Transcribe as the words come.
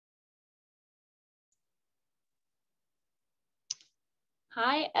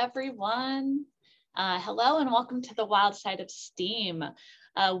Hi, everyone. Hello and welcome to the Wild Side of STEAM.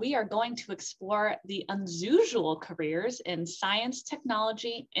 We are going to explore the unusual careers in science,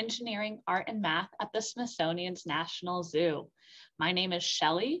 technology, engineering, art, and math at the Smithsonian's National Zoo. My name is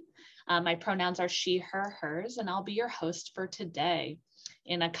Shelley. My pronouns are she, her, hers, and I'll be your host for today.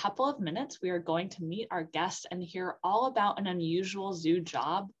 In a couple of minutes, we are going to meet our guests and hear all about an unusual zoo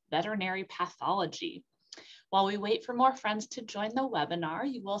job, veterinary pathology. While we wait for more friends to join the webinar,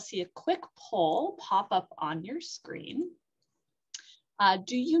 you will see a quick poll pop up on your screen.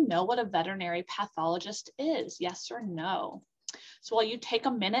 Do you know what a veterinary pathologist is? Yes or no? So while you take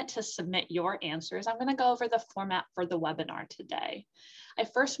a minute to submit your answers, I'm going to go over the format for the webinar today. I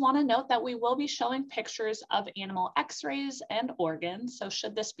first want to note that we will be showing pictures of animal x-rays and organs. So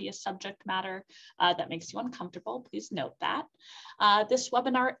should this be a subject matter that makes you uncomfortable, please note that. This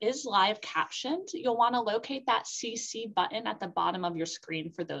webinar is live captioned. You'll want to locate that CC button at the bottom of your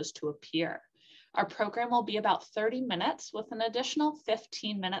screen for those to appear. Our program will be about 30 minutes with an additional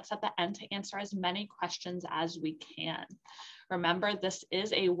 15 minutes at the end to answer as many questions as we can. Remember, this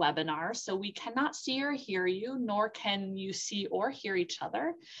is a webinar, so we cannot see or hear you, nor can you see or hear each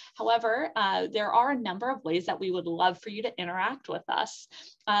other. However, there are a number of ways that we would love for you to interact with us.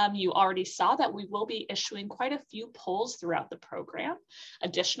 You already saw that we will be issuing quite a few polls throughout the program.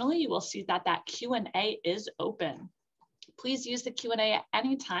 Additionally, you will see that that Q&A is open. Please use the Q&A at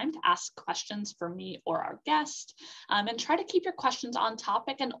any time to ask questions for me or our guest, and try to keep your questions on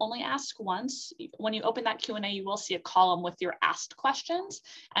topic and only ask once. When you open that Q&A, you will see a column with your asked questions,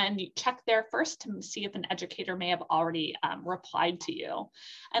 and you check there first to see if an educator may have already replied to you.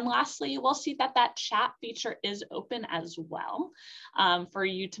 And lastly, we'll see that that chat feature is open as well for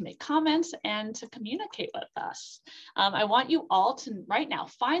you to make comments and to communicate with us. I want you all to right now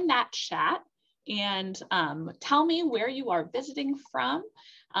find that chat and tell me where you are visiting from,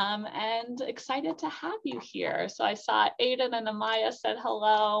 and excited to have you here. So I saw Aiden and Amaya said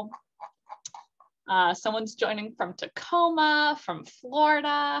hello. Someone's joining from Tacoma, from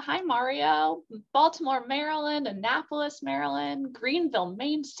Florida. Hi, Mario. Baltimore, Maryland, Annapolis, Maryland, Greenville,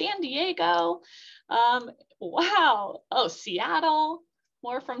 Maine, San Diego. Wow. Oh, Seattle.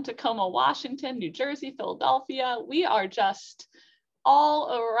 More from Tacoma, Washington, New Jersey, Philadelphia. We are just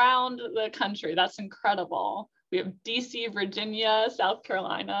all around the country. That's incredible. We have DC, Virginia, South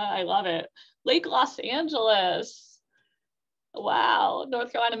Carolina. I love it. Lake Los Angeles. Wow.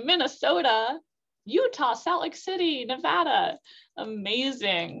 North Carolina, Minnesota, Utah, Salt Lake City, Nevada.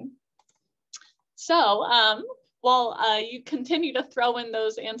 Amazing. So while you continue to throw in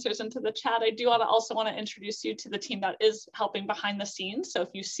those answers into the chat, I do also want to introduce you to the team that is helping behind the scenes. So if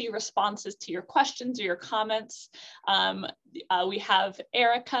you see responses to your questions or your comments, we have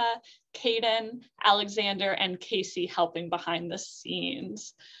Erica, Kaden, Alexander, and Casey helping behind the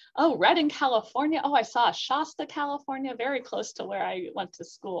scenes. Oh, Redding, California. Oh, I saw Shasta, California, very close to where I went to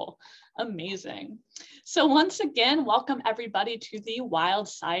school. Amazing. So once again, welcome everybody to the Wild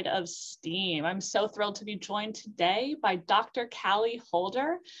Side of STEAM. I'm so thrilled to be joined today by Dr. Callie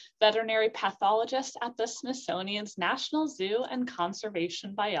Holder, veterinary pathologist at the Smithsonian's National Zoo and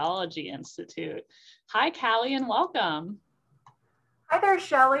Conservation Biology Institute. Hi, Callie, and welcome. Hi there,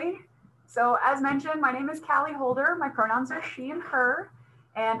 Shelley. So as mentioned, my name is Callie Holder. My pronouns are she and her,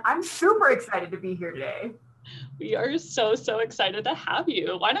 and I'm super excited to be here today. We are so excited to have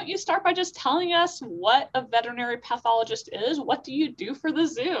you. Why don't you start by just telling us what a veterinary pathologist is? What do you do for the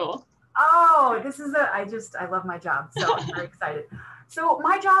zoo? Oh, I love my job, so I'm very excited. So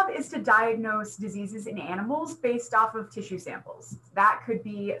my job is to diagnose diseases in animals based off of tissue samples. That could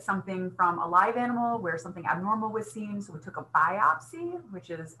be something from a live animal where something abnormal was seen. So we took a biopsy, which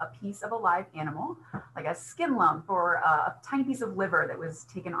is a piece of a live animal, like a skin lump or a tiny piece of liver that was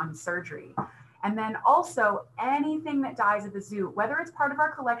taken on surgery. And then also anything that dies at the zoo, whether it's part of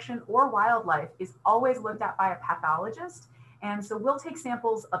our collection or wildlife, is always looked at by a pathologist. And so we'll take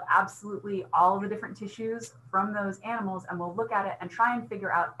samples of absolutely all of the different tissues from those animals, and we'll look at it and try and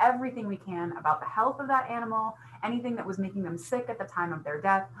figure out everything we can about the health of that animal, anything that was making them sick at the time of their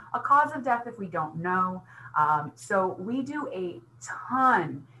death, a cause of death if we don't know. So we do a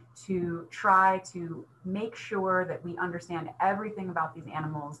ton to try to make sure that we understand everything about these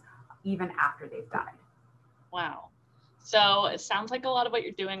animals, even after they've died. Wow. So it sounds like a lot of what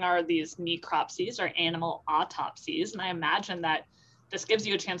you're doing are these necropsies or animal autopsies. And I imagine that this gives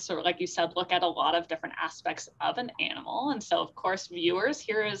you a chance to, like you said, look at a lot of different aspects of an animal. And so, of course, viewers,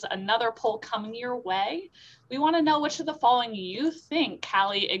 here is another poll coming your way. We want to know which of the following you think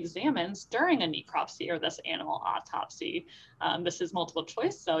Callie examines during a necropsy or this animal autopsy. This is multiple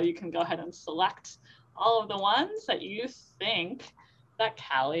choice, so you can go ahead and select all of the ones that you think that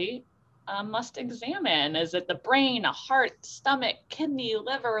Callie must examine? Is it the brain, a heart, stomach, kidney,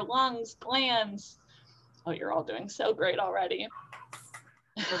 liver, lungs, glands? Oh, you're all doing so great already.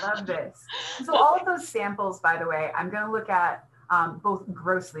 I love this. So all of those samples, by the way, I'm going to look at both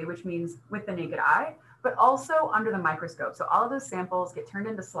grossly, which means with the naked eye, but also under the microscope. So all of those samples get turned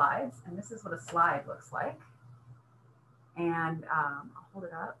into slides, and this is what a slide looks like. And I'll hold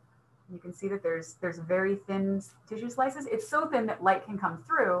it up. You can see that there's very thin tissue slices. It's so thin that light can come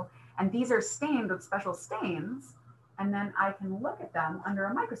through, and these are stained with special stains. And then I can look at them under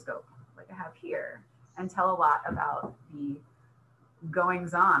a microscope, like I have here, and tell a lot about the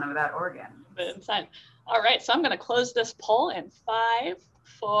goings on of that organ. Inside. All right, so I'm going to close this poll in 5,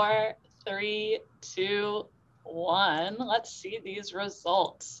 4, 3, 2, 1. Let's see these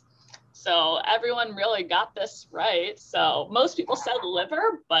results. So everyone really got this right. So most people said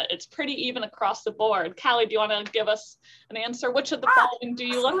liver, but it's pretty even across the board. Callie, do you want to give us an answer? Which of the following do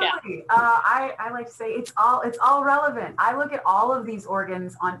you look at? I like to say it's all relevant. I look at all of these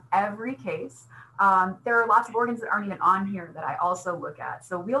organs on every case. There are lots of organs that aren't even on here that I also look at.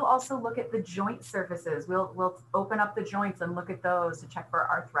 So we'll also look at the joint surfaces. We'll open up the joints and look at those to check for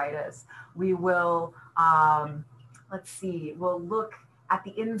arthritis. We will, let's see, we'll look at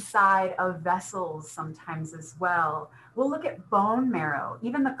the inside of vessels sometimes as well. We'll look at bone marrow.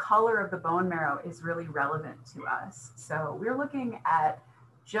 Even the color of the bone marrow is really relevant to us. So we're looking at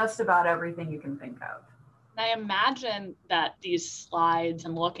just about everything you can think of. I imagine that these slides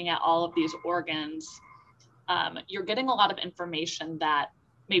and looking at all of these organs, you're getting a lot of information that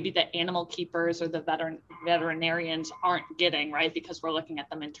maybe the animal keepers or the veterinarians aren't getting, right? Because we're looking at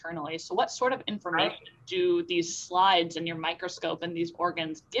them internally. So what sort of information do these slides and your microscope and these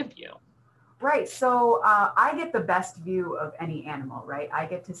organs give you? Right, so I get the best view of any animal, right? I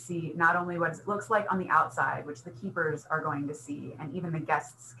get to see not only what it looks like on the outside, which the keepers are going to see, and even the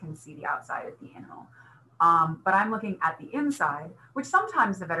guests can see the outside of the animal. But I'm looking at the inside, which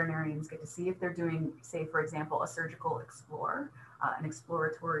sometimes the veterinarians get to see if they're doing, say, for example, a surgical explore, an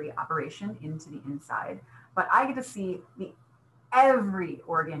exploratory operation into the inside. But I get to see every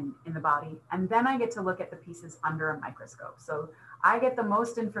organ in the body, and then I get to look at the pieces under a microscope. So I get the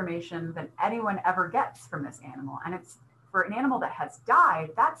most information than anyone ever gets from this animal. And it's for an animal that has died,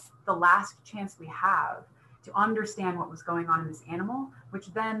 that's the last chance we have to understand what was going on in this animal, which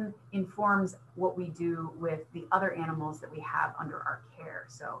then informs what we do with the other animals that we have under our care.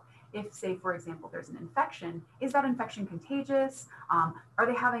 So if, say, for example, there's an infection, is that infection contagious? Are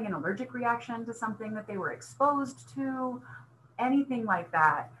they having an allergic reaction to something that they were exposed to? Anything like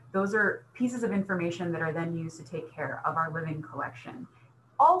that. Those are pieces of information that are then used to take care of our living collection.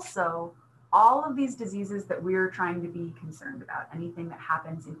 Also, all of these diseases that we're trying to be concerned about, anything that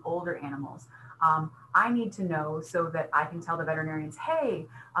happens in older animals, I need to know so that I can tell the veterinarians, hey,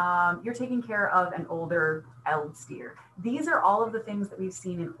 you're taking care of an older eld steer. These are all of the things that we've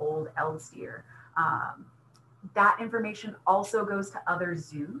seen in old eld steer. That information also goes to other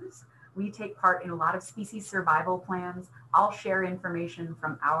zoos. We take part in a lot of species survival plans. I'll share information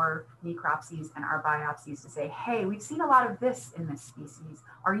from our necropsies and our biopsies to say, hey, we've seen a lot of this in this species.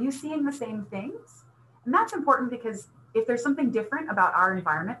 Are you seeing the same things? And that's important because if there's something different about our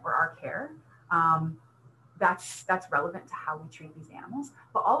environment or our care, that's relevant to how we treat these animals,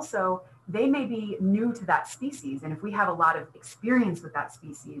 but also they may be new to that species. And if we have a lot of experience with that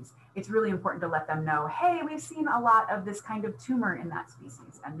species, it's really important to let them know, hey, we've seen a lot of this kind of tumor in that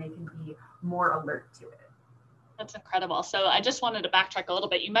species, and they can be more alert to it. That's incredible. So I just wanted to backtrack a little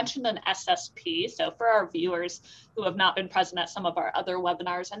bit. You mentioned an SSP. So for our viewers who have not been present at some of our other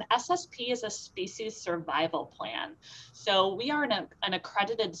webinars, an SSP is a species survival plan. So we are an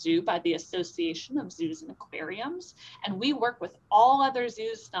accredited zoo by the Association of Zoos and Aquariums, and we work with all other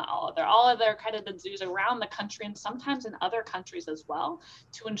zoos, not all other accredited zoos around the country and sometimes in other countries as well,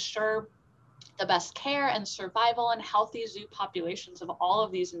 to ensure the best care and survival and healthy zoo populations of all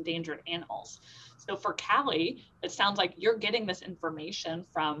of these endangered animals. So for Callie, it sounds like you're getting this information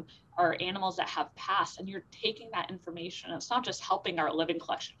from our animals that have passed, and you're taking that information. It's not just helping our living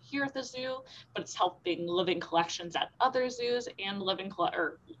collection here at the zoo, but it's helping living collections at other zoos and living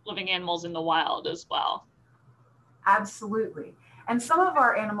animals in the wild as well. Absolutely. And some of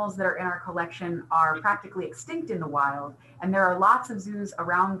our animals that are in our collection are practically extinct in the wild. And there are lots of zoos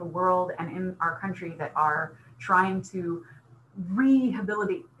around the world and in our country that are trying to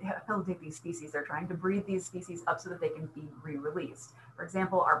rehabilitate these species. They're trying to breed these species up so that they can be re-released. For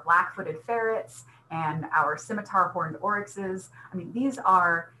example, our black-footed ferrets and our scimitar-horned oryxes. I mean, these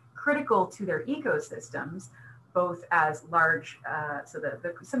are critical to their ecosystems, both as large, so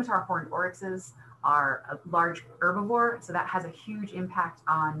the scimitar horned oryxes are a large herbivore, so that has a huge impact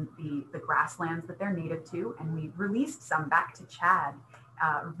on the grasslands that they're native to. And we released some back to Chad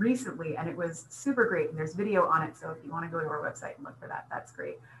recently, and it was super great. And there's video on it, so if you want to go to our website and look for that, that's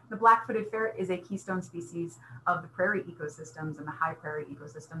great. The black-footed ferret is a keystone species of the prairie ecosystems and the high prairie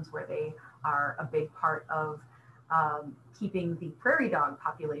ecosystems, where they are a big part of keeping the prairie dog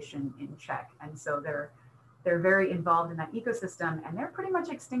population in check. And so they're very involved in that ecosystem, and they're pretty much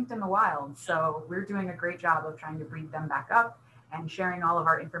extinct in the wild. So we're doing a great job of trying to breed them back up and sharing all of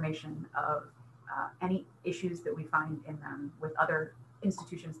our information of any issues that we find in them with other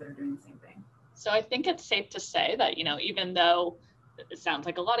institutions that are doing the same thing. So I think it's safe to say that, even though it sounds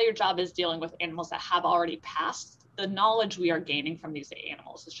like a lot of your job is dealing with animals that have already passed, the knowledge we are gaining from these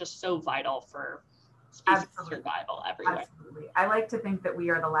animals is just so vital for species survival everywhere. Absolutely. I like to think that we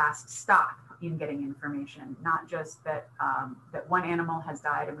are the last stop in getting information, not just that that one animal has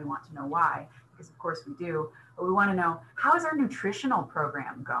died and we want to know why, because of course we do, but we want to know, how is our nutritional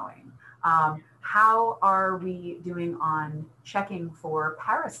program going? How are we doing on checking for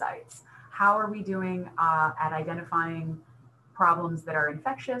parasites? How are we doing at identifying problems that are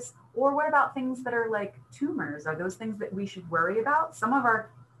infectious? Or what about things that are like tumors? Are those things that we should worry about? Some of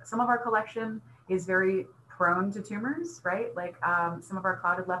our collection is very prone to tumors, right? Like some of our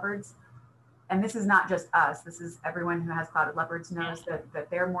clouded leopards. And this is not just us, this is everyone who has clouded leopards knows that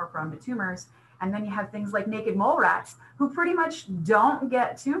they're more prone to tumors. And then you have things like naked mole rats, who pretty much don't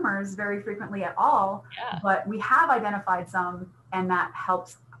get tumors very frequently at all. Yeah. But we have identified some, and that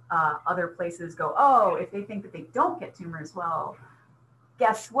helps other places go, oh, if they think that they don't get tumors, well,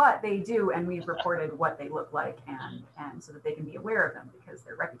 guess what, they do. And we've reported what they look like, and so that they can be aware of them, because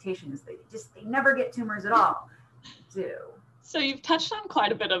their reputation is they never get tumors at all. Do. So you've touched on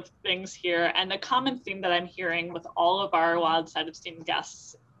quite a bit of things here, and a common theme that I'm hearing with all of our Wild Side of Steam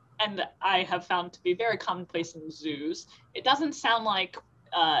guests, and I have found to be very commonplace in zoos, it doesn't sound like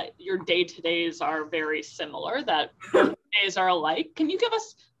your day-to-days are very similar, that days are alike. Can you give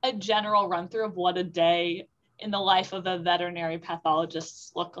us a general run-through of what a day in the life of a veterinary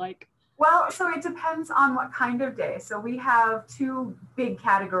pathologist look like? Well, so it depends on what kind of day. So we have two big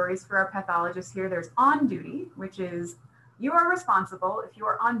categories for our pathologists here. There's on duty, which is you are responsible if you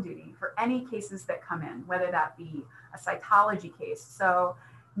are on duty for any cases that come in, whether that be a cytology case. So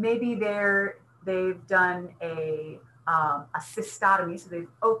maybe they've done a cystotomy, so they've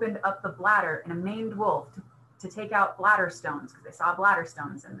opened up the bladder in a maned wolf to take out bladder stones because they saw bladder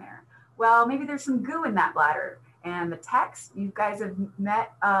stones in there. Well, maybe there's some goo in that bladder. And the techs, you guys have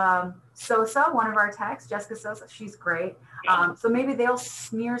met Sosa, one of our techs, Jessica Sosa, she's great. So maybe they'll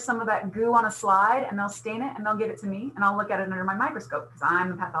smear some of that goo on a slide and they'll stain it and they'll give it to me and I'll look at it under my microscope because I'm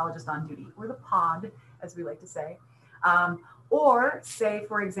the pathologist on duty, or the pod, as we like to say. Or say,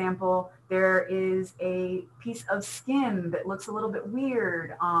 for example, there is a piece of skin that looks a little bit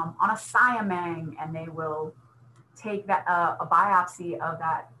weird on a siamang, and they will take that a biopsy of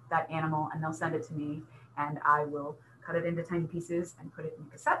that animal and they'll send it to me, and I will cut it into tiny pieces and put it in a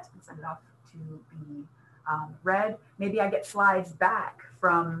cassette and send it off to be read. Maybe I get slides back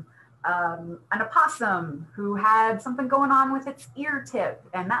from an opossum who had something going on with its ear tip,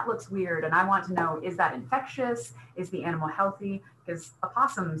 and that looks weird. And I want to know, is that infectious? Is the animal healthy? Because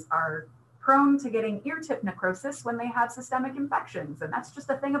opossums are prone to getting ear tip necrosis when they have systemic infections. And that's just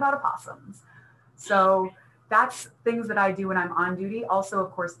a thing about opossums. So that's things that I do when I'm on duty. Also,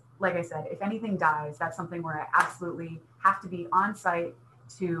 of course, like I said, if anything dies, that's something where I absolutely have to be on site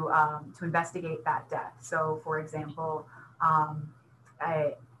to investigate that death. So for example,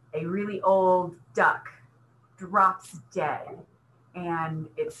 a really old duck drops dead, and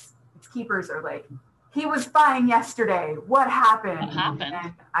its keepers are like, he was fine yesterday, what happened? What happened?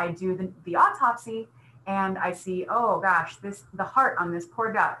 And I do the autopsy, and I see, oh gosh, the heart on this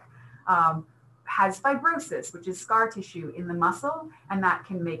poor duck has fibrosis, which is scar tissue in the muscle, and that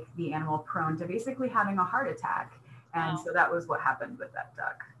can make the animal prone to basically having a heart attack. And so that was what happened with that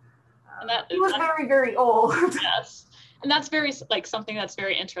duck. He was very, very old. Yes. And that's very, like, something that's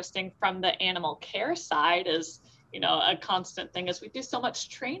very interesting from the animal care side is, a constant thing is we do so much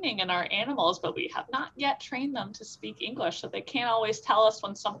training in our animals, but we have not yet trained them to speak English. So they can't always tell us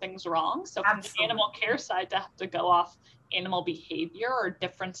when something's wrong. So from the animal care side, to have to go off animal behavior or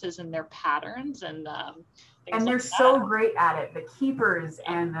differences in their patterns and things they're like so great at it. The keepers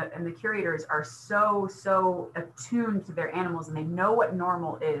and the curators are so attuned to their animals, and they know what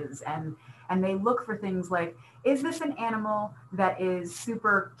normal is, and they look for things like, is this an animal that is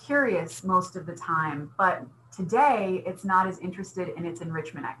super curious most of the time, but today it's not as interested in its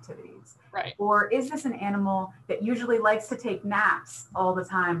enrichment activities. Right. Or is this an animal that usually likes to take naps all the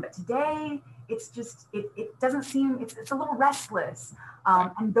time, but today it's just, it doesn't seem, it's a little restless.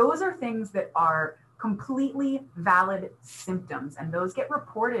 And those are things that are completely valid symptoms, and those get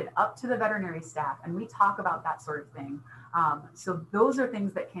reported up to the veterinary staff, and we talk about that sort of thing. So those are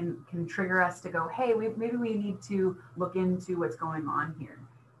things that can trigger us to go, hey, maybe we need to look into what's going on here.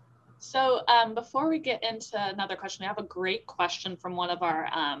 So before we get into another question, we have a great question from one of our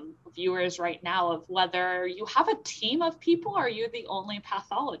viewers right now of whether you have a team of people, or are you the only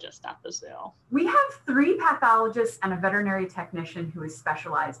pathologist at the zoo? We have 3 pathologists and a veterinary technician who is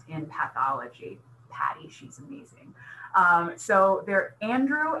specialized in pathology. Patty, she's amazing. So they're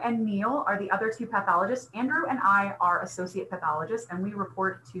Andrew and Neil are the other 2 pathologists. Andrew and I are associate pathologists, and we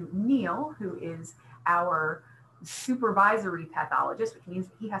report to Neil, who is our supervisory pathologist, which means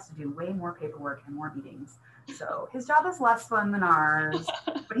that he has to do way more paperwork and more meetings. So his job is less fun than ours,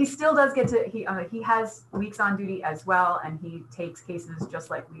 but he still does get to, he has weeks on duty as well, and he takes cases just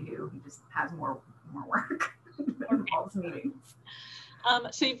like we do. He just has more work that involves meetings.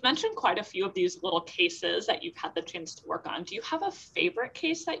 So you've mentioned quite a few of these little cases that you've had the chance to work on. Do you have a favorite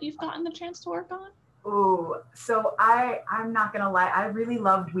case that you've gotten the chance to work on? Oh, so I'm not gonna lie, I really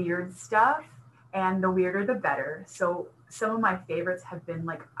love weird stuff, and the weirder the better. So some of my favorites have been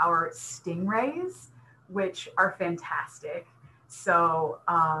like our stingrays, which are fantastic. So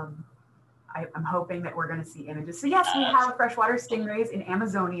I'm hoping that we're going to see images. So yes, we have freshwater stingrays in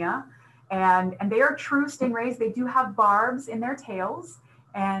Amazonia, and they are true stingrays. They do have barbs in their tails,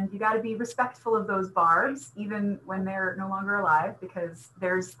 and you got to be respectful of those barbs, even when they're no longer alive, because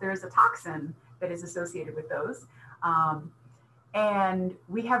there's a toxin that is associated with those. And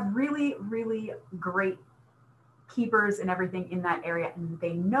we have really, really great keepers and everything in that area. And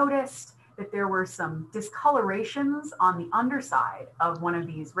they noticed that there were some discolorations on the underside of one of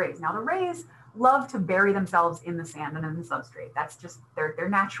these rays. Now, the rays love to bury themselves in the sand and in the substrate. That's just their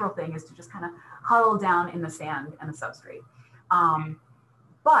natural thing, is to just kind of huddle down in the sand and the substrate.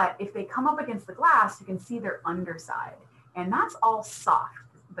 But if they come up against the glass, you can see their underside, and that's all soft.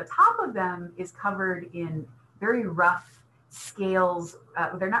 The top of them is covered in very rough scales.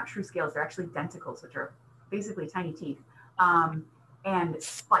 They're not true scales, they're actually denticles, which are basically tiny teeth, and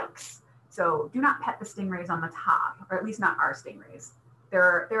spikes. So do not pet the stingrays on the top, or at least not our stingrays. There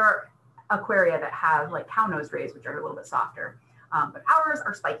are aquaria that have like cow nose rays, which are a little bit softer, but ours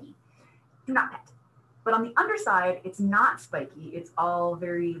are spiky. Do not pet. But on the underside, it's not spiky. It's all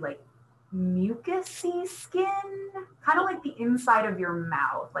very like mucousy skin, kind of like the inside of your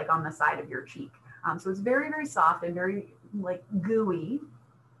mouth, like on the side of your cheek. So it's very, very soft and very like gooey.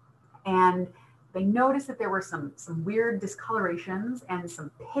 And they noticed that there were some weird discolorations and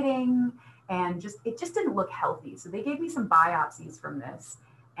some pitting, and it just didn't look healthy. So they gave me some biopsies from this,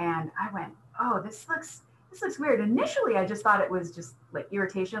 and I went, oh, this looks weird. Initially, I just thought it was just like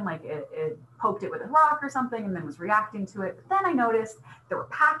irritation, like it poked it with a rock or something and then was reacting to it. But then I noticed there were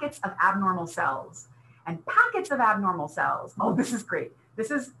packets of abnormal cells, and packets of abnormal cells. Oh, this is great. This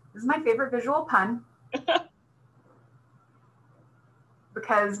is my favorite visual pun.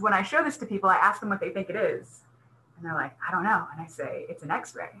 Because when I show this to people, I ask them what they think it is. And they're like, I don't know. And I say, it's an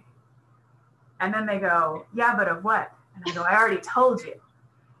X-ray. And then they go, yeah, but of what? And I go, I already told you.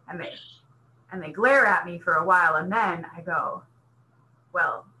 And they glare at me for a while. And then I go,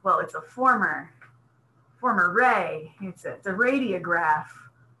 well, it's a former ray. It's a radiograph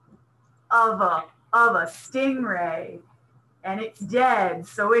of a stingray, and it's dead.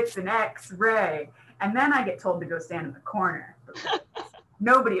 So it's an X-ray. And then I get told to go stand in the corner.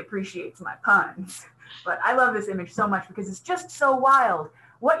 Nobody appreciates my puns, but I love this image so much because it's just so wild.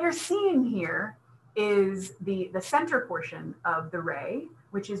 What you're seeing here is the center portion of the ray,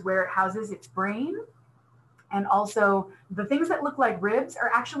 which is where it houses its brain. And also the things that look like ribs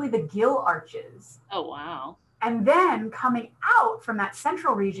are actually the gill arches. Oh, wow. And then coming out from that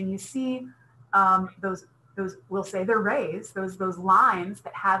central region, you see those we'll say they're rays, those lines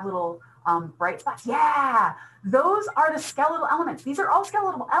that have little bright spots. Yeah, those are the skeletal elements. These are all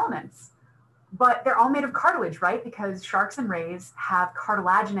skeletal elements, but they're all made of cartilage, right? Because sharks and rays have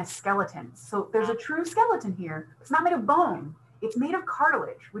cartilaginous skeletons. So there's a true skeleton here. It's not made of bone. It's made of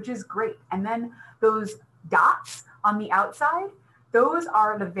cartilage, which is great. And then those dots on the outside, those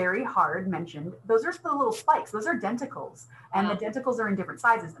are the very hard mentioned. Those are the little spikes. Those are denticles. And the denticles are in different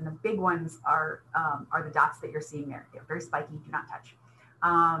sizes. And the big ones are the dots that you're seeing there. They're very spiky, do not touch.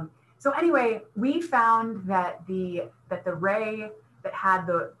 So anyway, we found that the ray that had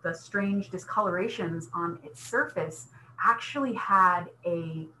the strange discolorations on its surface actually had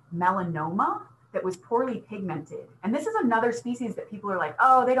a melanoma that was poorly pigmented. And this is another species that people are like,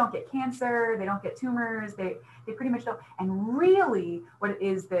 oh, they don't get cancer, they don't get tumors, they pretty much don't. And really what it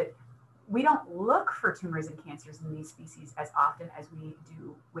is that we don't look for tumors and cancers in these species as often as we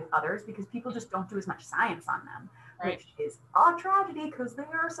do with others, because people just don't do as much science on them, Right. which is a tragedy because they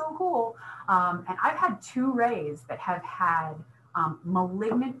are so cool. And I've had 2 rays that have had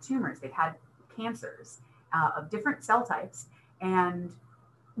malignant tumors. They've had cancers of different cell types. And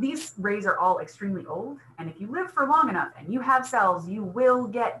these rays are all extremely old. And if you live for long enough and you have cells, you will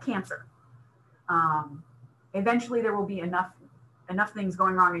get cancer. Eventually there will be enough things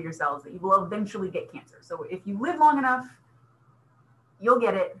going wrong in your cells that you will eventually get cancer. So if you live long enough, you'll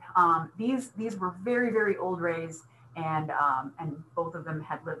get it. These were very, very old rays, and both of them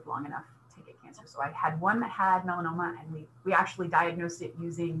had lived long enough to get cancer. So I had one that had melanoma, and we actually diagnosed it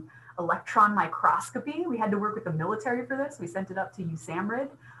using electron microscopy. We had to work with the military for this. We sent it up to USAMRIID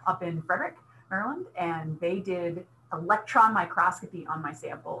up in Frederick, Maryland, and they did electron microscopy on my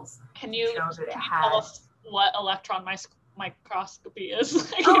samples. Can you tell us what electron microscopy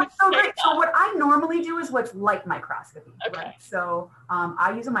is? Oh, it's so great. So what I normally do is what's light microscopy. Okay. Right? So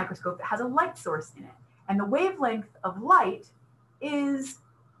I use a microscope that has a light source in it. And the wavelength of light is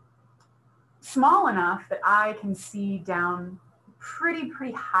small enough that I can see down pretty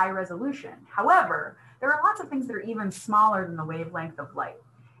high resolution. However, there are lots of things that are even smaller than the wavelength of light.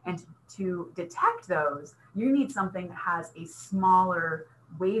 And to detect those, you need something that has a smaller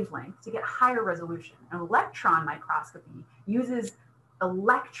wavelength to get higher resolution. An electron microscopy uses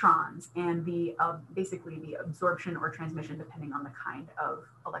electrons and the basically the absorption or transmission, depending on the kind of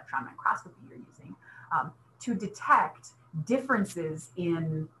electron microscopy you're using, to detect differences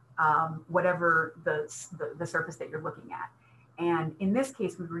in whatever the surface that you're looking at. And in this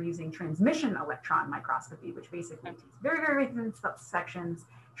case, we were using transmission electron microscopy, which basically takes very, very thin sections,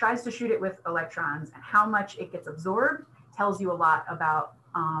 tries to shoot it with electrons, and how much it gets absorbed tells you a lot about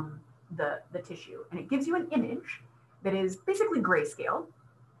the tissue. And it gives you an image that is basically grayscale.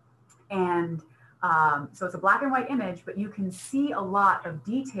 And so it's a black and white image, but you can see a lot of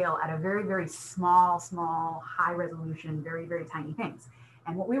detail at a very, very small, high resolution, very, very tiny things.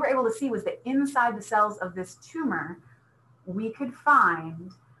 And what we were able to see was that inside the cells of this tumor, we could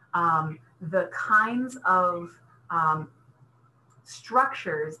find the kinds of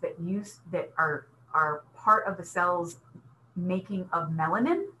structures that are part of the cell's making of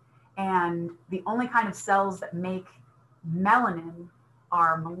melanin. And the only kind of cells that make melanin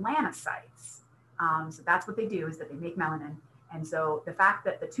are melanocytes. So that's what they do, is that they make melanin. And so the fact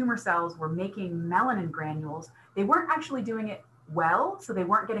that the tumor cells were making melanin granules, they weren't actually doing it well, so they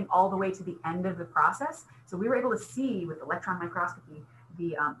weren't getting all the way to the end of the process. So we were able to see with electron microscopy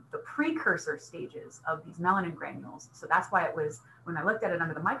the precursor stages of these melanin granules. So that's why it was, when I looked at it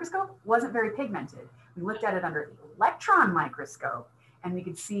under the microscope, wasn't very pigmented. We looked at it under the electron microscope, and we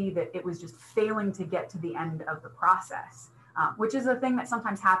could see that it was just failing to get to the end of the process, which is a thing that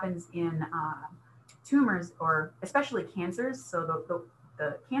sometimes happens in tumors, or especially cancers. So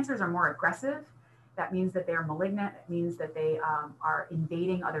the cancers are more aggressive. That means that they're malignant. It means that they are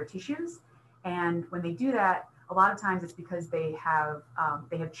invading other tissues. And when they do that, a lot of times it's because they have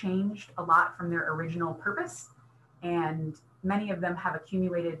changed a lot from their original purpose. And many of them have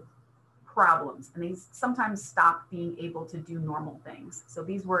accumulated problems, and they sometimes stop being able to do normal things. So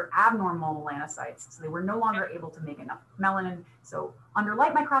these were abnormal melanocytes. So they were no longer able to make enough melanin. So under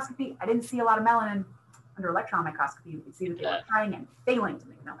light microscopy, I didn't see a lot of melanin. Under electron microscopy, you could see that they were trying and failing to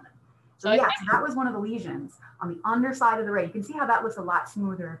make melanin. So yeah, so that was one of the lesions on the underside of the ray. You can see how that looks a lot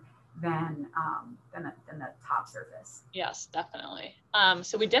smoother than the top surface. Yes, definitely.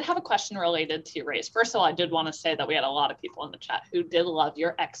 So we did have a question related to rays. First of all, I did want to say that we had a lot of people in the chat who did love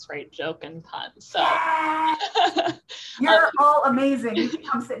your X-ray joke and pun. So you're all amazing. You can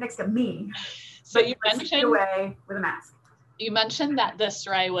come sit next to me. So you mentioned away with a mask. You mentioned that this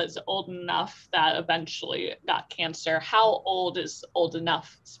ray was old enough that eventually got cancer. How old is old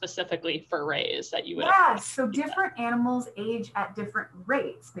enough specifically for rays that you would? Yeah, so different animals age at different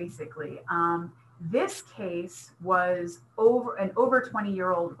rates, basically. This case was an over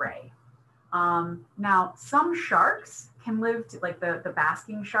 20-year-old ray. Now, some sharks can live to, like the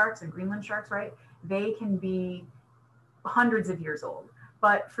basking sharks and Greenland sharks, right? They can be hundreds of years old.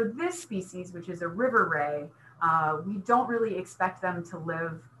 But for this species, which is a river ray, we don't really expect them to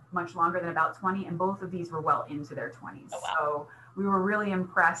live much longer than about 20, and both of these were well into their 20s. Oh, wow. So we were really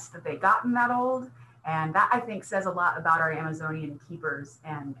impressed that they gotten that old, and that, I think, says a lot about our Amazonian keepers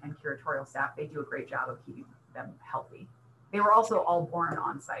and curatorial staff. They do a great job of keeping them healthy. They were also all born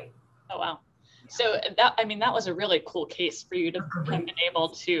on site. Oh, wow. So that, I mean, that was a really cool case for you to have been able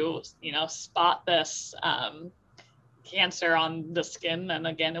to, you know, spot this cancer on the skin. And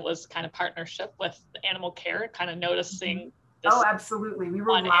again, it was kind of partnership with animal care, kind of noticing this. Oh, absolutely. We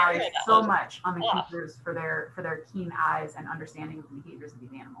rely so much on the keepers for their keen eyes and understanding of the behaviors of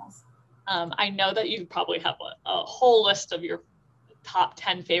these animals. I know that you probably have a whole list of your top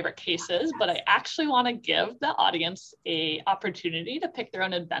 10 favorite cases, but I actually want to give the audience a opportunity to pick their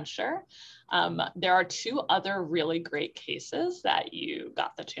own adventure. There are 2 other really great cases that you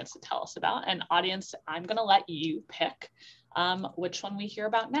got the chance to tell us about. And audience, I'm going to let you pick which one we hear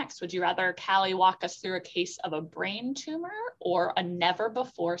about next. Would you rather Callie walk us through a case of a brain tumor or a never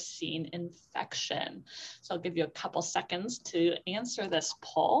before seen infection? So I'll give you a couple seconds to answer this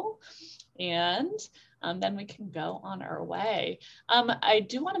poll, and then we can go on our way. I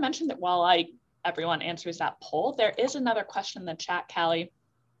do want to mention that while everyone answers that poll, there is another question in the chat, Callie,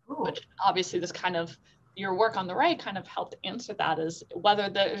 which obviously this kind of, your work on the right kind of helped answer that, is whether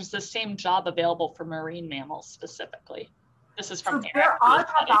there's the same job available for marine mammals specifically. This is from Eric. There are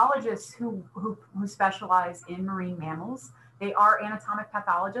pathologists who specialize in marine mammals. They are anatomic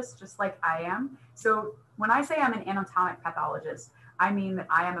pathologists, just like I am. So when I say I'm an anatomic pathologist, I mean that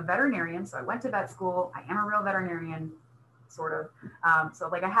I am a veterinarian. So I went to vet school. I am a real veterinarian, sort of. So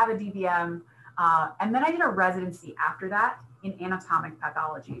like I have a DVM. And then I did a residency after that in anatomic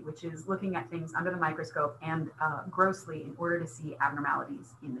pathology, which is looking at things under the microscope and grossly in order to see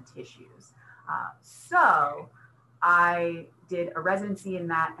abnormalities in the tissues. So I did a residency in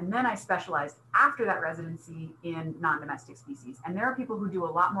that, and then I specialized after that residency in non-domestic species. And there are people who do a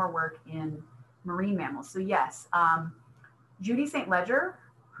lot more work in marine mammals. So yes, Judy St. Ledger,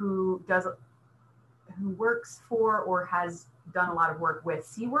 who works for or has done a lot of work with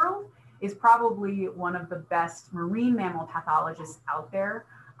SeaWorld, is probably one of the best marine mammal pathologists out there.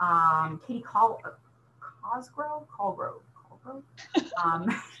 Katie Cosgrove,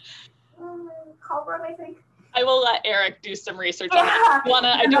 I think. I will let Eric do some research on that.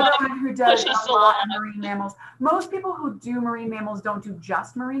 I do want to who does a lot of marine mammals. Most people who do marine mammals don't do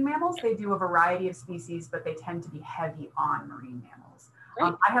just marine mammals. They do a variety of species, but they tend to be heavy on marine mammals.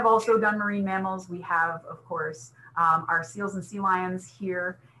 I have also done marine mammals. We have, of course, our seals and sea lions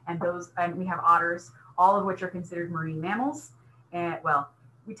here, and we have otters, all of which are considered marine mammals. And well,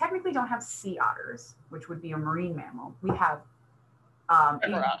 we technically don't have sea otters, which would be a marine mammal. We have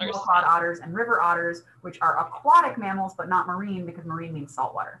cod otters and river otters, which are aquatic mammals, but not marine, because marine means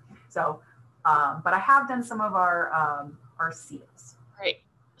saltwater. So, but I have done some of our seals. Great.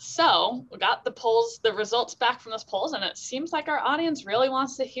 So we got the results back from those polls, and it seems like our audience really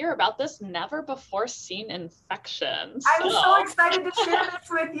wants to hear about this never before seen infection. I'm so excited to share this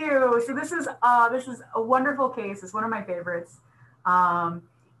with you. So this is a wonderful case. It's one of my favorites.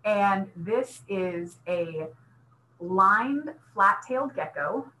 And this is a lined flat-tailed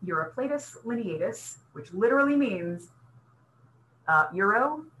gecko, Uroplatus lineatus, which literally means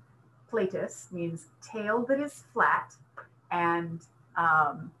Uroplatus means tail that is flat, and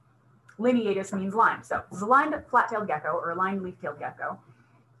lineatus means line. So it's a lined flat-tailed gecko or a lined leaf-tailed gecko,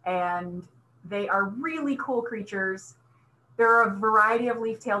 and they are really cool creatures. There are a variety of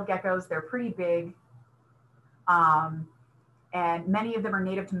leaf-tailed geckos. They're pretty big. And many of them are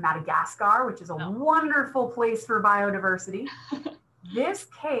native to Madagascar, which is a wonderful place for biodiversity. This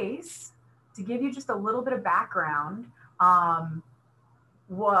case, to give you just a little bit of background,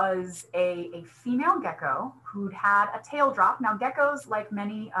 was a female gecko who'd had a tail drop. Now, geckos, like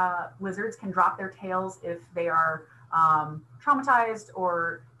many lizards, can drop their tails if they are traumatized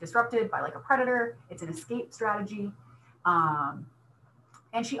or disrupted by like a predator. It's an escape strategy.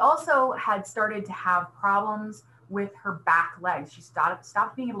 And she also had started to have problems with her back legs. She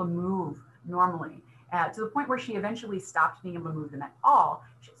stopped being able to move normally, to the point where she eventually stopped being able to move them at all.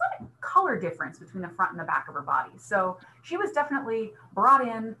 She was like a color difference between the front and the back of her body. So she was definitely brought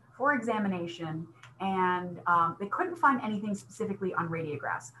in for examination, and they couldn't find anything specifically on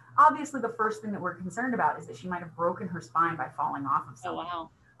radiographs. Obviously, the first thing that we're concerned about is that she might have broken her spine by falling off of something. Oh,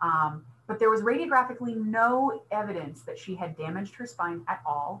 wow. But there was radiographically no evidence that she had damaged her spine at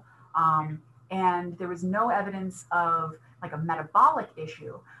all. And there was no evidence of like a metabolic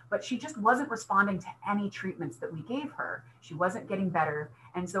issue, but she just wasn't responding to any treatments that we gave her. She wasn't getting better.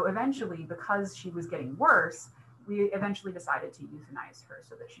 And so eventually, because she was getting worse, we eventually decided to euthanize her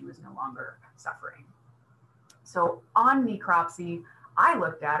so that she was no longer suffering. So on necropsy, I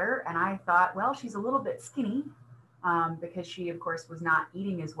looked at her and I thought, well, she's a little bit skinny, because she, of course, was not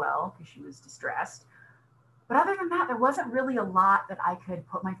eating as well because she was distressed. But other than that, there wasn't really a lot that I could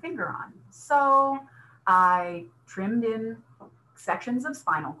put my finger on. So I trimmed in sections of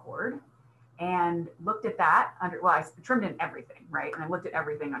spinal cord and looked at that well, I trimmed in everything, right? And I looked at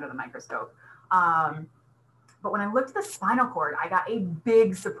everything under the microscope. But when I looked at the spinal cord, I got a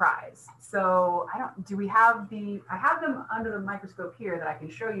big surprise. So I have them under the microscope here that I can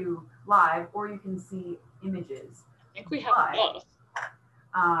show you live, or you can see images. I think we have both.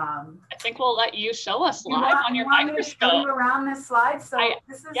 I think we'll let you show us live on your microscope. Me to show you around this slide. So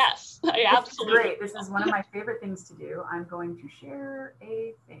yes, absolutely. Great. This is one of my favorite things to do. I'm going to share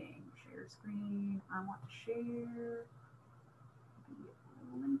a thing. Share screen. I want to share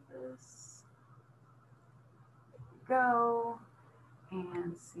the Olympus. Go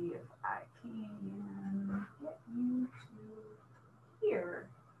and see if I can get you to here.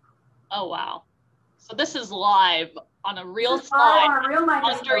 Oh wow! So this is live on a real slide under your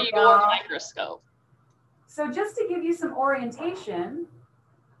microscope. So just to give you some orientation,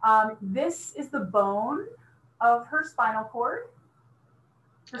 this is the bone of her spinal cord,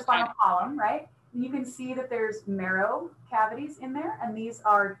 her spinal column, right? And you can see that there's marrow cavities in there, and these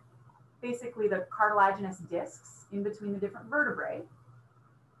are basically the cartilaginous discs in between the different vertebrae.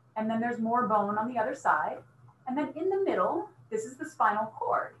 And then there's more bone on the other side. And then in the middle, this is the spinal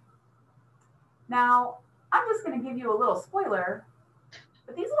cord. Now, I'm just going to give you a little spoiler,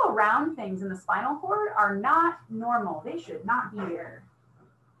 but these little round things in the spinal cord are not normal. They should not be there.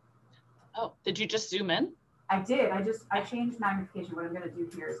 Oh, did you just zoom in? I did. I changed magnification. What I'm going to do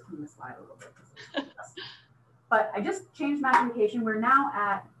here is clean the slide a little bit. But I just changed magnification. We're now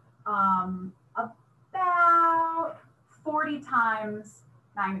at about 40 times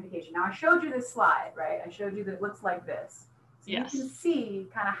magnification. Now I showed you this slide, right? I showed you that it looks like this. So yes. You can see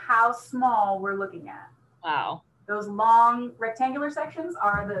kind of how small we're looking at. Wow. Those long rectangular sections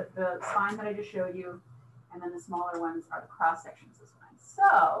are the spine that I just showed you. And then the smaller ones are the cross sections of spine.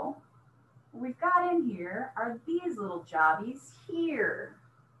 So what we've got in here are these little jobbies here.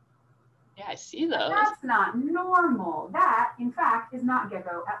 Yeah, I see those. That's not normal. That, in fact, is not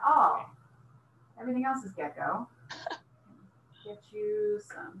gecko at all. Everything else is gecko. Get you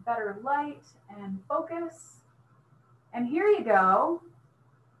some better light and focus. And here you go.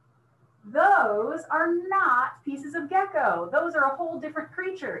 Those are not pieces of gecko. Those are a whole different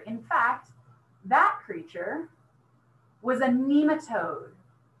creature. In fact, that creature was a nematode.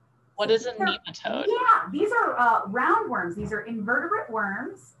 What is a nematode? Yeah, these are roundworms. These are invertebrate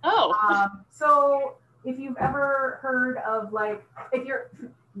worms. Oh. So if you've ever heard of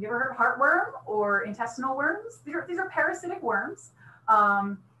you ever heard of heartworm or intestinal worms? These are parasitic worms.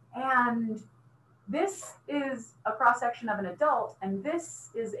 And this is a cross section of an adult, and this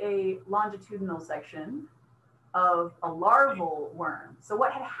is a longitudinal section of a larval worm. So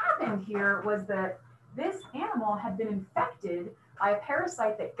what had happened here was that this animal had been infected by a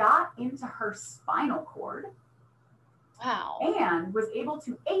parasite that got into her spinal cord. Wow. And was able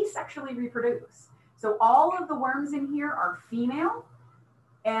to asexually reproduce. So all of the worms in here are female,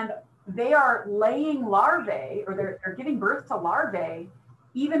 and they are laying larvae, or they're giving birth to larvae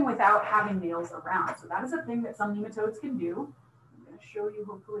even without having males around. So that is a thing that some nematodes can do. I'm going to show you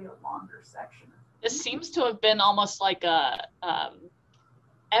hopefully a longer section. This seems to have been almost like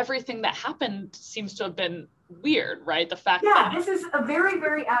everything that happened seems to have been weird, right? The fact that this is a very,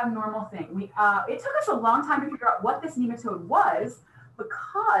 very abnormal thing. It took us a long time to figure out what this nematode was,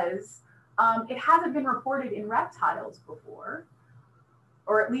 because it hasn't been reported in reptiles before,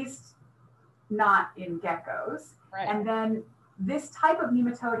 or at least not in geckos. Right. And then this type of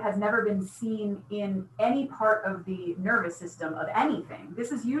nematode has never been seen in any part of the nervous system of anything.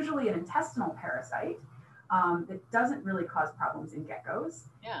 This is usually an intestinal parasite that doesn't really cause problems in geckos.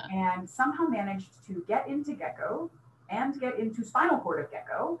 Yeah. And somehow managed to get into gecko and get into spinal cord of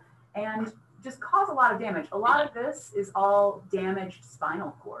gecko and just cause a lot of damage. A lot of this is all damaged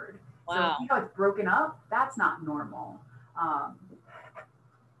spinal cord. Wow. So see how it's broken up? That's not normal.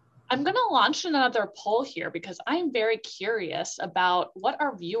 I'm going to launch another poll here because I'm very curious about what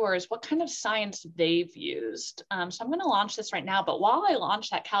our viewers, what kind of science they've used. So I'm going to launch this right now. But while I launch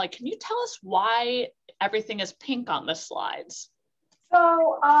that, Callie, can you tell us why everything is pink on the slides?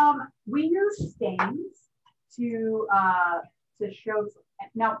 So we use stains to show.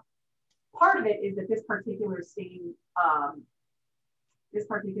 Now, part of it is that this particular stain,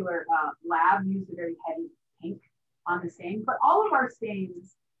 lab used a very heavy pink on the stain, but all of our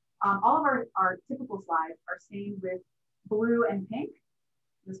stains, all of our typical slides are stained with blue and pink.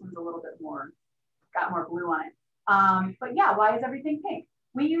 This one's a little bit more, got more blue on it. But yeah, why is everything pink?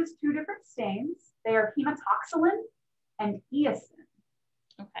 We use two different stains. They are hematoxylin and eosin.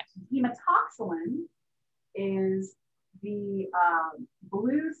 Okay. Hematoxylin is the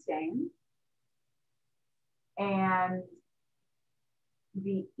blue stain, and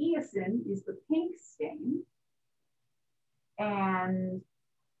the eosin is the pink stain, and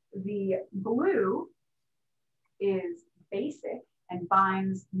the blue is basic and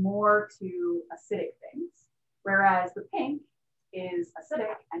binds more to acidic things, whereas the pink is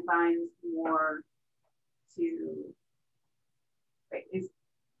acidic and binds more to,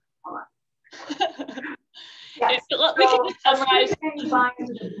 hold on. Yes, we can just summarize. Acidic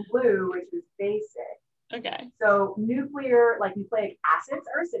binds to the blue, which is basic. Okay. So nucleic acids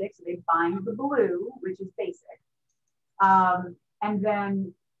are acidic, so they bind the blue, which is basic. And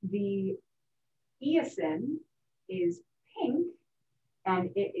then the eosin is pink, and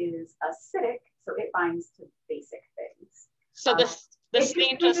it is acidic, so it binds to basic things. So the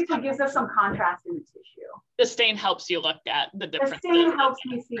stain just gives us some contrast in the tissue. The stain helps you look at the differences. The stain helps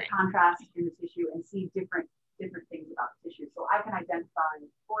me see contrast in the tissue and see different things about the tissue. So I can identify,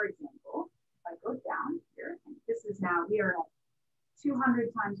 for example, if I go down here, and this is now, we are at 200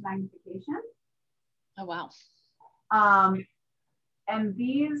 times magnification. Oh, wow. And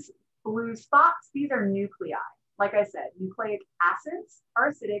these blue spots, these are nuclei. Like I said, nucleic acids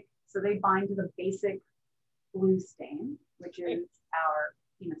are acidic, so they bind to the basic blue stain, which is our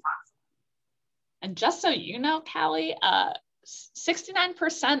hematoxin. And just so you know, Callie,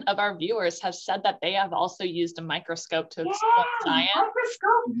 69% of our viewers have said that they have also used a microscope to explore science.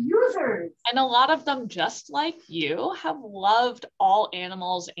 Microscope users. And a lot of them, just like you, have loved all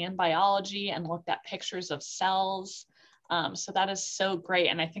animals and biology and looked at pictures of cells. So that is so great.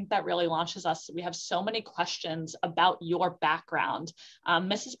 And I think that really launches us. We have so many questions about your background.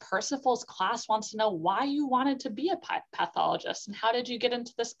 Mrs. Percival's class wants to know why you wanted to be a pathologist and how did you get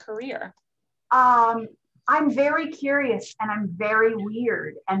into this career? I'm very curious and I'm very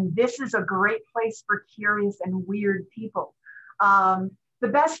weird. And this is a great place for curious and weird people. The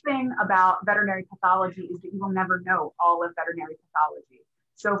best thing about veterinary pathology is that you will never know all of veterinary pathology.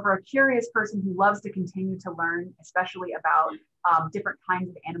 So for a curious person who loves to continue to learn, especially about different kinds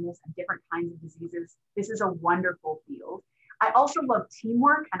of animals and different kinds of diseases, this is a wonderful field. I also love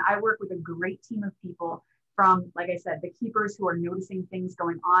teamwork, and I work with a great team of people from, like I said, the keepers who are noticing things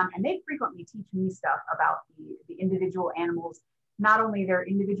going on, and they frequently teach me stuff about the individual animals, not only their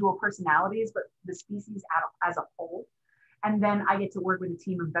individual personalities, but the species as a whole. And then I get to work with a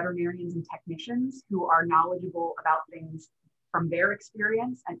team of veterinarians and technicians who are knowledgeable about things from their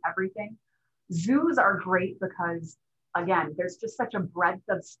experience and everything. Zoos are great because, again, there's just such a breadth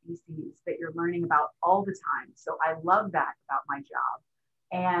of species that you're learning about all the time. So I love that about my job.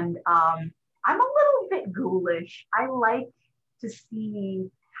 And I'm a little bit ghoulish. I like to see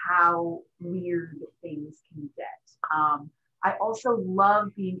how weird things can get. I also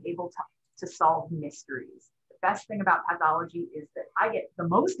love being able to solve mysteries. The best thing about pathology is that I get the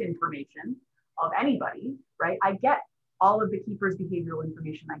most information of anybody, right? I get all of the keepers' behavioral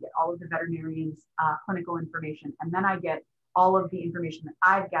information. I get all of the veterinarians' clinical information. And then I get all of the information that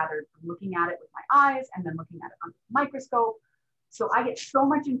I've gathered from looking at it with my eyes and then looking at it under the microscope. So I get so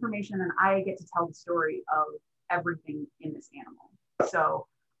much information and I get to tell the story of everything in this animal. So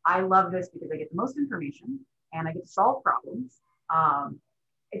I love this because I get the most information and I get to solve problems.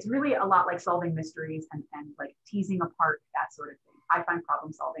 It's really a lot like solving mysteries and like teasing apart that sort of thing. I find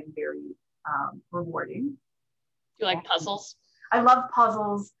problem solving very rewarding. You like puzzles? I love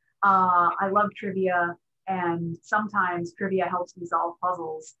puzzles. I love trivia. And sometimes trivia helps me solve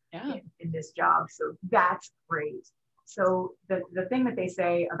puzzles in this job. So that's great. So the thing that they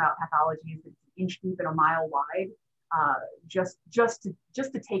say about pathology is that it's an inch deep and a mile wide. Just to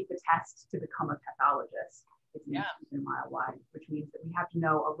take the test to become a pathologist, it's an inch deep and a mile wide, which means that we have to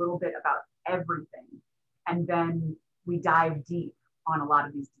know a little bit about everything. And then we dive deep on a lot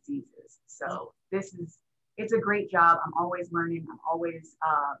of these diseases. So it's a great job. I'm always learning. I'm always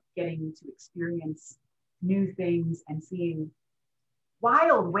getting to experience new things and seeing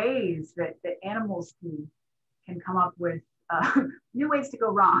wild ways that animals can come up with new ways to go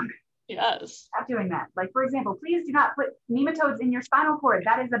wrong. Yes. Stop doing that. Like, for example, please do not put nematodes in your spinal cord.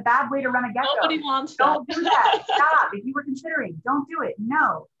 That is a bad way to run a gecko. Nobody wants that. Don't do that. Stop. If you were considering, don't do it.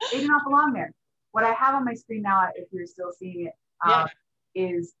 No, they do not belong there. What I have on my screen now, if you're still seeing it,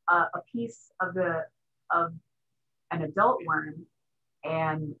 is a piece of an adult worm.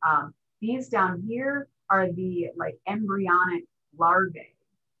 And these down here are the like embryonic larvae.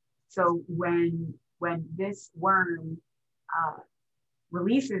 So when this worm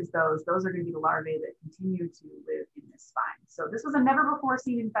releases those are going to be the larvae that continue to live in this spine. So this was a never before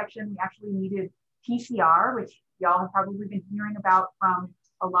seen infection. We actually needed PCR, which y'all have probably been hearing about from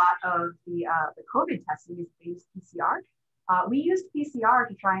a lot of the COVID testing is they used PCR. We used PCR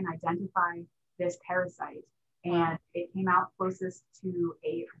to try and identify this parasite. and it came out closest to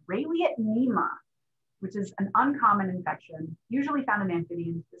a Rayleigh-Nema, which is an uncommon infection, usually found in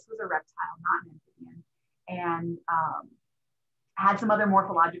amphibians. This was a reptile, not an amphibian, and had some other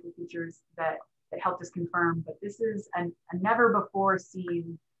morphological features that helped us confirm, but this is a never before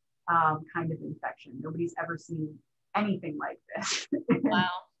seen kind of infection. Nobody's ever seen anything like this Wow.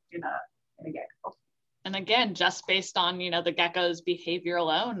 in a gecko. And again, just based on, the gecko's behavior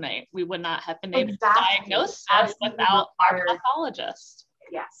alone, we would not have been able to diagnose this without our pathologist.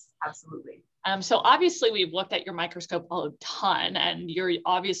 Yes, absolutely. So obviously we've looked at your microscope a ton, and you're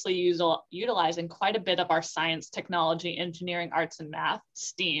obviously utilizing quite a bit of our science, technology, engineering, arts, and math,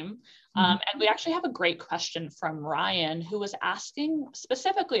 STEAM. And we actually have a great question from Ryan, who was asking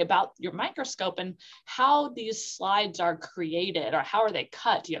specifically about your microscope and how these slides are created, or how are they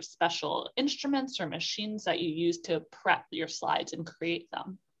cut? Do you have special instruments or machines that you use to prep your slides and create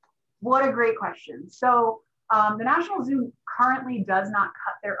them? What a great question. So the National Zoo currently does not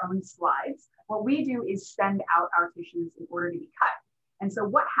cut their own slides. What we do is send out our tissues in order to be cut. And so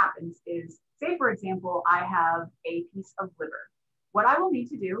what happens is, say for example, I have a piece of liver. What I will need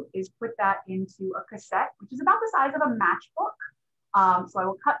to do is put that into a cassette, which is about the size of a matchbook. So I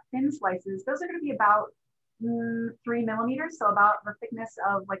will cut thin slices. Those are going to be about 3 millimeters, so about the thickness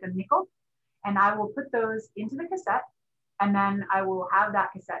of like a nickel. And I will put those into the cassette, and then I will have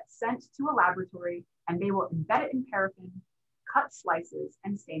that cassette sent to a laboratory, and they will embed it in paraffin, cut slices,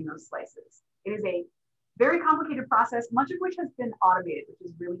 and stain those slices. It is a very complicated process, much of which has been automated, which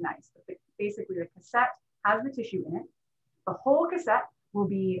is really nice. But basically, the cassette has the tissue in it. The whole cassette will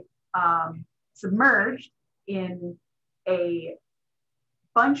be submerged in a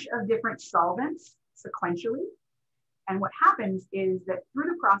bunch of different solvents sequentially. And what happens is that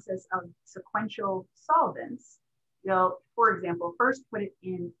through the process of sequential solvents, you'll, for example, first put it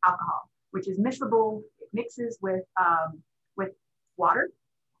in alcohol, which is miscible. It mixes with water,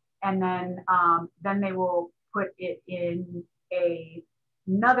 and then they will put it in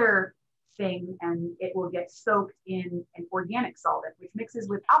another thing, and it will get soaked in an organic solvent, which mixes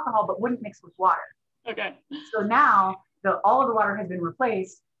with alcohol but wouldn't mix with water. Okay. So now all of the water has been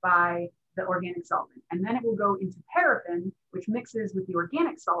replaced by the organic solvent, and then it will go into paraffin, which mixes with the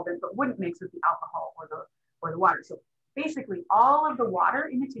organic solvent but wouldn't mix with the alcohol or the water. So basically, all of the water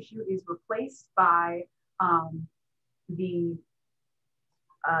in the tissue is replaced by the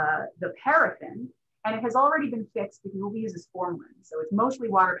paraffin, and it has already been fixed because what we use is formalin. So it's mostly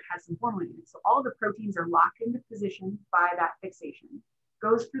water but has some formalin in it. So all of the proteins are locked into position by that fixation,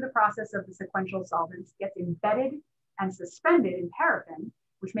 goes through the process of the sequential solvents, gets embedded and suspended in paraffin,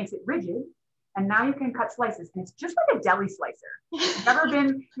 which makes it rigid. And now you can cut slices, and it's just like a deli slicer. You've ever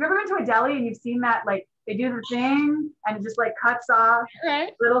been to a deli and you've seen that, like, they do the thing and it just like cuts off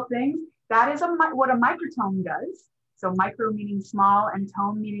little things? That is what a microtome does. So micro meaning small and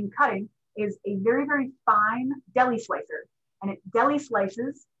tome meaning cutting, is a very, very fine deli slicer. And it deli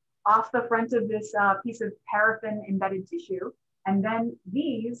slices off the front of this piece of paraffin embedded tissue. And then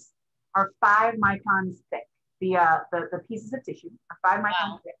these are 5 microns thick. The pieces of tissue are 5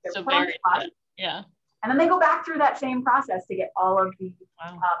 microns thick. They're so put on the spot. Yeah. And then they go back through that same process to get all of the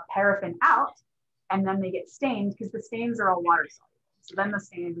paraffin out. And then they get stained, because the stains are all water soluble. So then the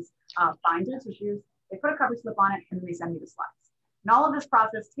stains bind to the tissues, they put a cover slip on it, and then they send me the slides. And all of this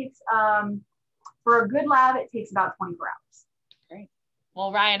process takes, for a good lab, it takes about 24 hours. Great.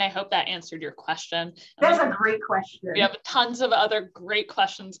 Well, Ryan, I hope that answered your question. That's a great question. We have tons of other great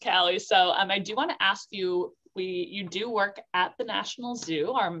questions, Callie. So I do want to ask you, you do work at the National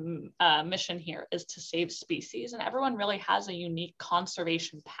Zoo. Our mission here is to save species, and everyone really has a unique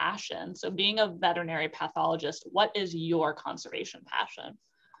conservation passion. So being a veterinary pathologist, what is your conservation passion?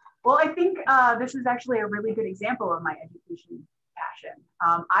 Well, I think this is actually a really good example of my education passion.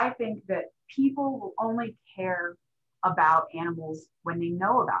 I think that people will only care about animals when they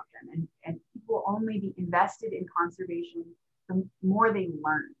know about them, and people will only be invested in conservation the more they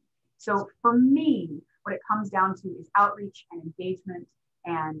learn. So for me, what it comes down to is outreach and engagement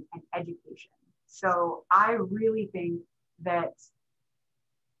and education. So I really think that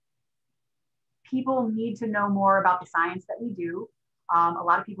people need to know more about the science that we do. A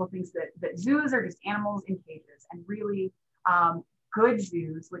lot of people think that zoos are just animals in cages, and really good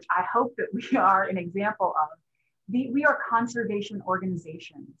zoos, which I hope that we are an example of, we are conservation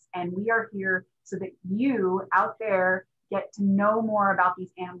organizations, and we are here so that you out there get to know more about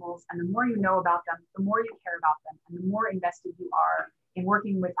these animals. And the more you know about them, the more you care about them, and the more invested you are in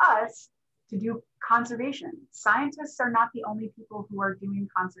working with us to do conservation. Scientists are not the only people who are doing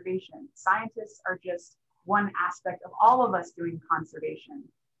conservation. Scientists are just one aspect of all of us doing conservation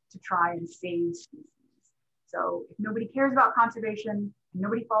to try and save species. So if nobody cares about conservation, if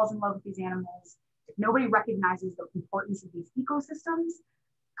nobody falls in love with these animals, if nobody recognizes the importance of these ecosystems,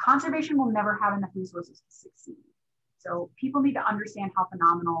 conservation will never have enough resources to succeed. So people need to understand how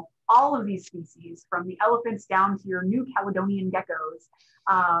phenomenal all of these species, from the elephants down to your New Caledonian geckos,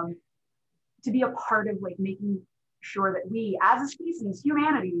 to be a part of like making sure that we as a species,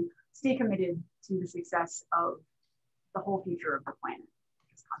 humanity, stay committed to the success of the whole future of the planet,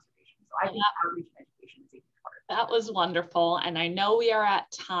 which is conservation. So I think outreach and education is a huge part of that. Was wonderful. And I know we are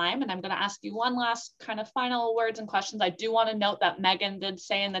at time, and I'm going to ask you one last kind of final words and questions. I do want to note that Megan did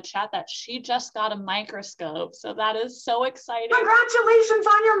say in the chat that she just got a microscope. So that is so exciting. Congratulations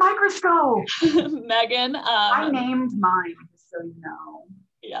on your microscope. Megan. I named mine, just so you know.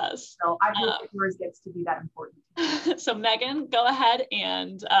 Yes. So I hope that yours gets to be that important. So Megan, go ahead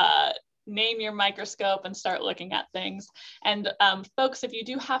and name your microscope and start looking at things. And folks, if you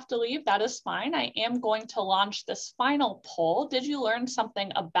do have to leave, that is fine. I am going to launch this final poll. Did you learn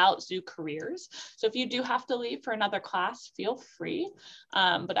something about zoo careers? So if you do have to leave for another class, feel free.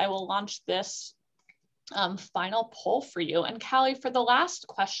 But I will launch this final poll for you. And Callie, for the last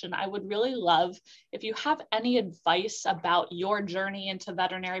question, I would really love if you have any advice about your journey into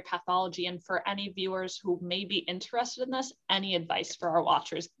veterinary pathology, and for any viewers who may be interested in this, any advice for our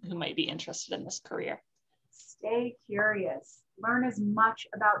watchers who might be interested in this career. Stay curious. Learn as much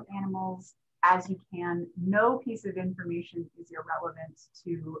about animals as you can. No piece of information is irrelevant to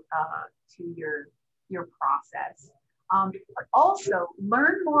your process. But also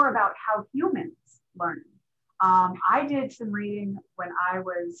learn more about how humans learn. I did some reading when I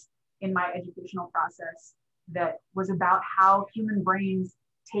was in my educational process that was about how human brains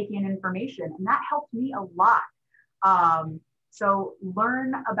take in information, and that helped me a lot. So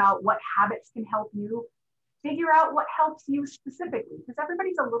learn about what habits can help you, figure out what helps you specifically, because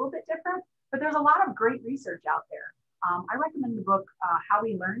everybody's a little bit different, but there's a lot of great research out there. I recommend the book How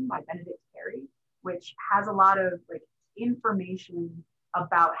We Learn by Benedict Carey, which has a lot of like information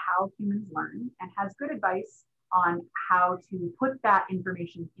about how humans learn and has good advice on how to put that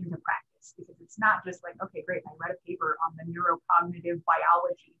information into practice, because it's not just like, okay, great, I read a paper on the neurocognitive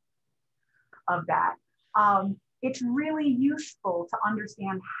biology of that. It's really useful to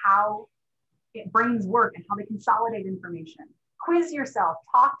understand how brains work and how they consolidate information. Quiz yourself,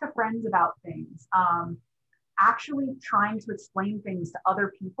 talk to friends about things. Actually trying to explain things to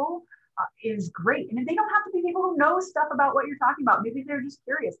other people is great. And they don't have to be people who know stuff about what you're talking about. Maybe they're just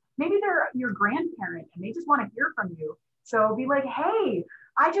curious. Maybe they're your grandparent and they just want to hear from you. So be like, hey,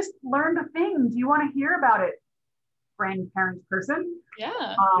 I just learned a thing. Do you want to hear about it, grandparent person?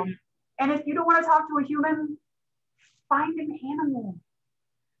 Yeah. And if you don't want to talk to a human, find an animal.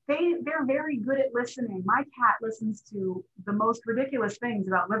 They're very good at listening. My cat listens to the most ridiculous things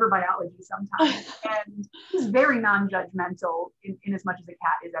about liver biology sometimes. And he's very non-judgmental in as much as a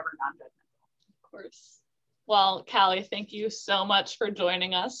cat is ever non-judgmental. Of course. Well, Callie, thank you so much for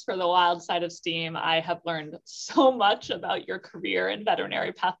joining us for the Wild Side of STEAM. I have learned so much about your career in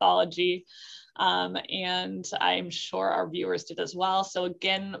veterinary pathology. And I'm sure our viewers did as well. So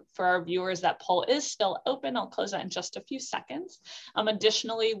again, for our viewers, that poll is still open. I'll close that in just a few seconds.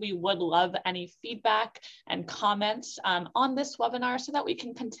 Additionally, we would love any feedback and comments on this webinar so that we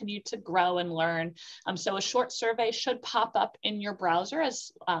can continue to grow and learn. So a short survey should pop up in your browser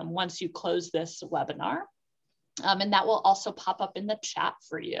as once you close this webinar. And that will also pop up in the chat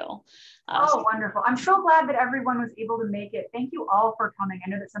for you. Oh, wonderful. I'm so glad that everyone was able to make it. Thank you all for coming. I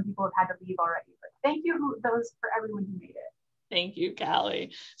know that some people have had to leave already, but thank you for everyone who made it. Thank you,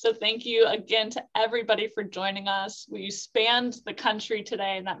 Callie. So thank you again to everybody for joining us. We spanned the country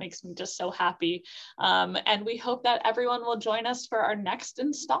today, and that makes me just so happy. And we hope that everyone will join us for our next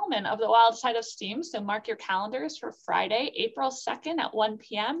installment of the Wild Side of STEAM. So mark your calendars for Friday, April 2nd at 1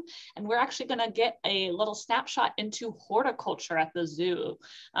 p.m. And we're actually going to get a little snapshot into horticulture at the zoo.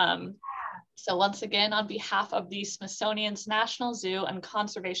 So once again, on behalf of the Smithsonian's National Zoo and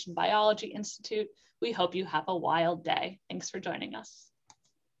Conservation Biology Institute, we hope you have a wild day. Thanks for joining us.